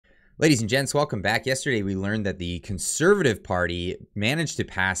Ladies and gents, welcome back. Yesterday, we learned that the Conservative Party managed to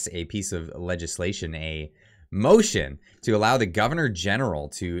pass a piece of legislation, a motion to allow the Governor General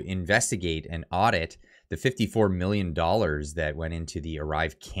to investigate and audit the $54 million that went into the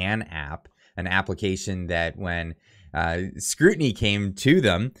Arrive Can app, an application that when scrutiny came to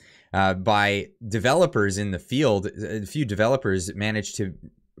them by developers in the field, a few developers managed to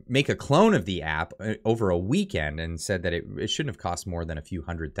make a clone of the app over a weekend and said that it shouldn't have cost more than a few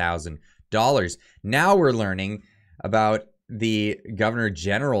 $100,000. Now we're learning about the Governor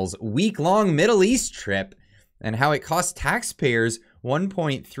General's week-long Middle East trip and how it cost taxpayers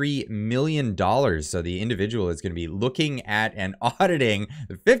 $1.3 million. So the individual is going to be looking at and auditing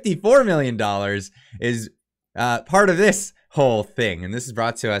the $54 million is part of this whole thing. And this is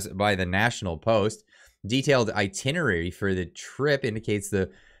brought to us by the National Post. Detailed itinerary for the trip indicates the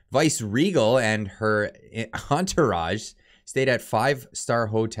Vice Regal and her entourage stayed at 5-star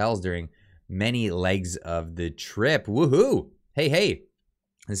hotels during many legs of the trip. Woohoo! Hey,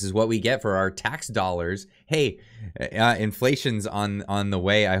 this is what we get for our tax dollars. Hey, inflation's on the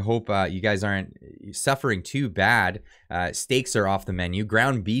way. I hope you guys aren't suffering too bad. Steaks are off the menu.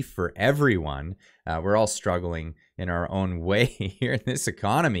 Ground beef for everyone. We're all struggling in our own way here in this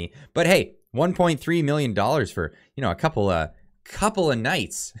economy. But hey, $1.3 million for, a couple of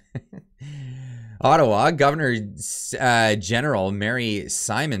nights. Ottawa, Governor General Mary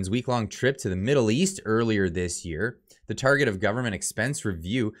Simon's week-long trip to the Middle East earlier this year. The target of government expense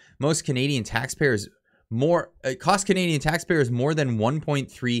review cost Canadian taxpayers more than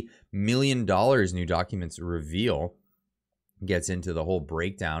 $1.3 million, new documents reveal. Gets into the whole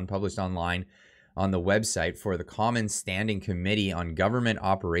breakdown, published online on the website for the Common Standing Committee on Government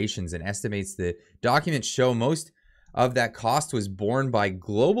Operations, and estimates the documents show most of that cost was borne by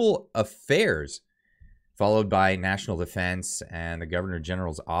Global Affairs, followed by National Defense and the Governor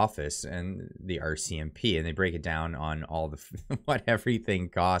General's Office and the RCMP. And they break it down on all the what everything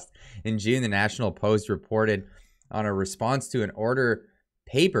cost. In June, the National Post reported on a response to an order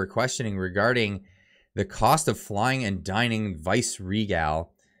paper questioning regarding the cost of flying and dining Vice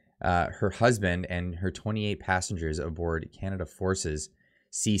Regal, her husband, and her 28 passengers aboard Canada Forces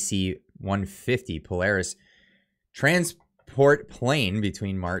CC-150 Polaris transport plane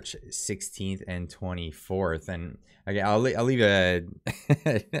between March 16th and 24th. And again, I'll leave a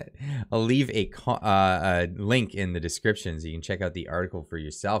link in the description so you can check out the article for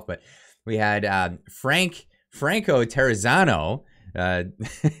yourself. But we had Franko Terrazzano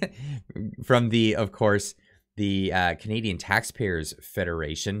from the Canadian Taxpayers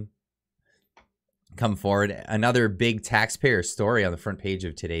Federation come forward. Another big taxpayer story on the front page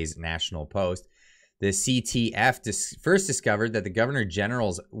of today's National Post. The CTF first discovered that the Governor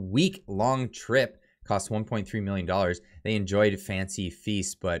General's week-long trip cost $1.3 million. They enjoyed fancy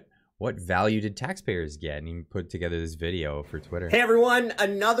feasts, but what value did taxpayers get? And he put together this video for Twitter. Hey everyone,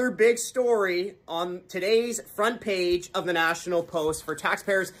 another big story on today's front page of the National Post for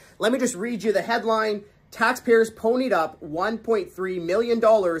taxpayers. Let me just read you the headline. Taxpayers ponied up $1.3 million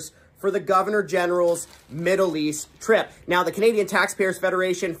for the Governor General's Middle East trip. Now, the Canadian Taxpayers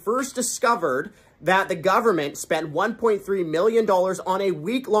Federation first discovered that the government spent $1.3 million on a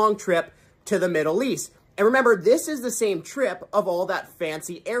week-long trip to the Middle East. And remember, this is the same trip of all that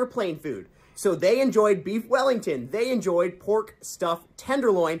fancy airplane food. So they enjoyed beef Wellington. They enjoyed pork stuffed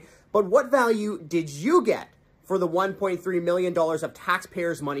tenderloin. But what value did you get for the $1.3 million of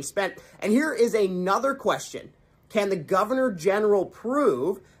taxpayers' money spent? And here is another question. Can the Governor General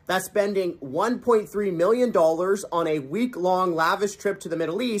prove that spending $1.3 million on a week-long lavish trip to the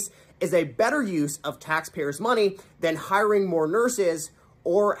Middle East is a better use of taxpayers' money than hiring more nurses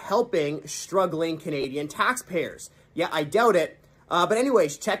or helping struggling Canadian taxpayers? Yeah, I doubt it. But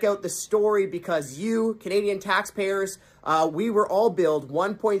anyways, check out the story because you, Canadian taxpayers, we were all billed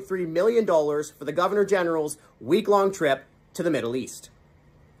 $1.3 million for the Governor General's week-long trip to the Middle East.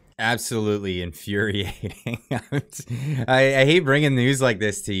 Absolutely infuriating. I hate bringing news like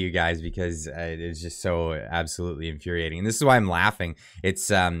this to you guys because it's just so absolutely infuriating. And this is why I'm laughing.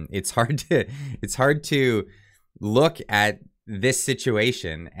 It's hard to look at this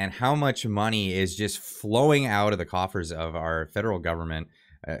situation and how much money is just flowing out of the coffers of our federal government.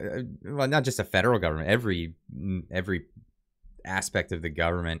 Well, not just the federal government, every aspect of the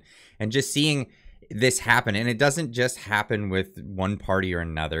government, and just seeing this happen. And it doesn't just happen with one party or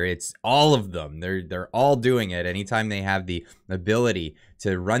another. It's all of them. They're all doing it. Anytime they have the ability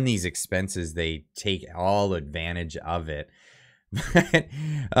to run these expenses, they take all advantage of it.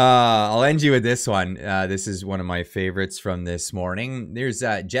 I'll end you with this one. This is one of my favorites from this morning. There's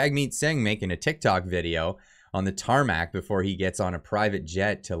Jagmeet Singh making a TikTok video on the tarmac before he gets on a private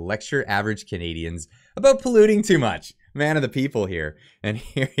jet to lecture average Canadians about polluting too much. Man of the people here. And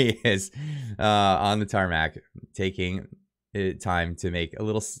here he is on the tarmac taking time to make a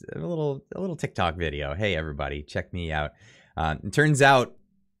little TikTok video. Hey, everybody, check me out. It turns out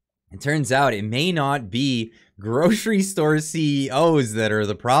it may not be grocery store CEOs that are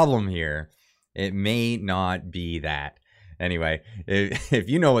the problem here. It may not be that. Anyway, if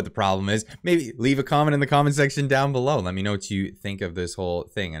you know what the problem is, maybe leave a comment in the comment section down below. Let me know what you think of this whole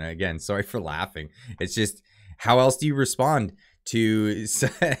thing. And again, sorry for laughing. It's just, how else do you respond to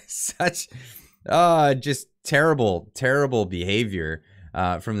such just terrible behavior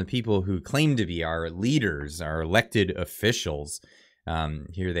from the people who claim to be our leaders, our elected officials?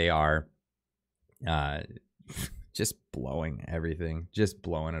 Here they are, just blowing everything, just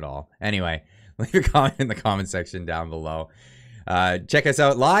blowing it all. Anyway, leave a comment in the comment section down below. Check us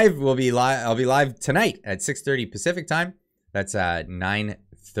out live. I'll be live tonight at 6:30 Pacific time. That's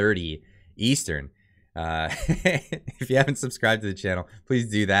 9:30 Eastern. If you haven't subscribed to the channel, please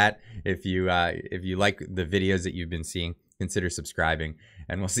do that. If you like the videos that you've been seeing, consider subscribing,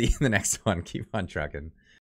 and we'll see you in the next one. Keep on trucking.